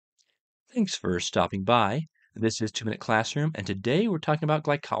Thanks for stopping by. This is 2 Minute Classroom, and today we're talking about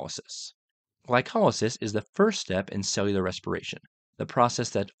glycolysis. Glycolysis is the first step in cellular respiration, the process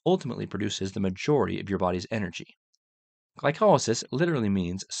that ultimately produces the majority of your body's energy. Glycolysis literally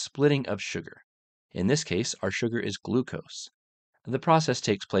means splitting of sugar. In this case, our sugar is glucose. The process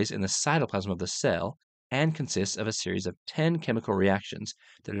takes place in the cytoplasm of the cell and consists of a series of 10 chemical reactions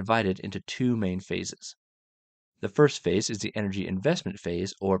that are divided into two main phases. The first phase is the energy investment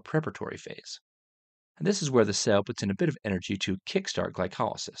phase or preparatory phase. And this is where the cell puts in a bit of energy to kickstart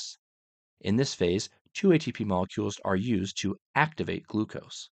glycolysis. In this phase, two ATP molecules are used to activate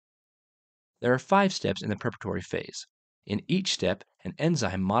glucose. There are 5 steps in the preparatory phase. In each step, an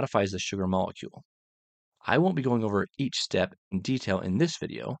enzyme modifies the sugar molecule. I won't be going over each step in detail in this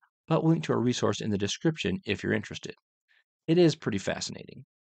video, but we'll link to a resource in the description if you're interested. It is pretty fascinating.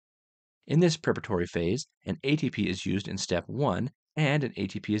 In this preparatory phase, an ATP is used in step 1 and an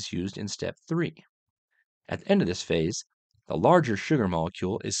ATP is used in step 3. At the end of this phase, the larger sugar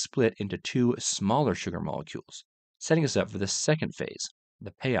molecule is split into two smaller sugar molecules, setting us up for the second phase,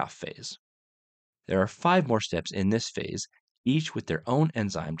 the payoff phase. There are 5 more steps in this phase, each with their own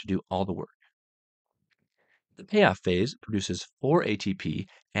enzyme to do all the work. The payoff phase produces 4 ATP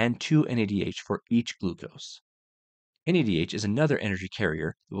and 2 NADH for each glucose. NADH is another energy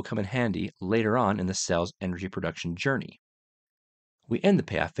carrier that will come in handy later on in the cell's energy production journey. We end the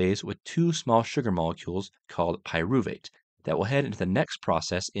payoff phase with 2 small sugar molecules called pyruvate that will head into the next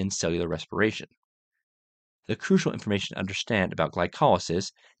process in cellular respiration. The crucial information to understand about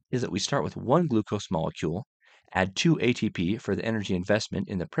glycolysis is that we start with 1 glucose molecule, add 2 ATP for the energy investment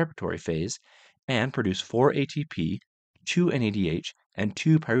in the preparatory phase, and produce 4 ATP, 2 NADH, and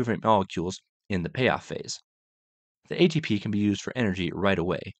 2 pyruvate molecules in the payoff phase. The ATP can be used for energy right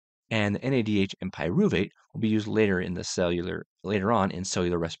away, and the NADH and pyruvate will be used later on in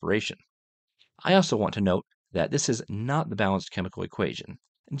cellular respiration. I also want to note that this is not the balanced chemical equation,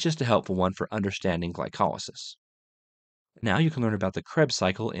 just a helpful one for understanding glycolysis. Now you can learn about the Krebs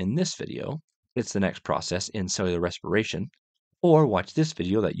cycle in this video. It's the next process in cellular respiration, or watch this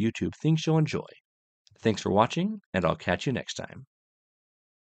video that YouTube thinks you'll enjoy. Thanks for watching, and I'll catch you next time.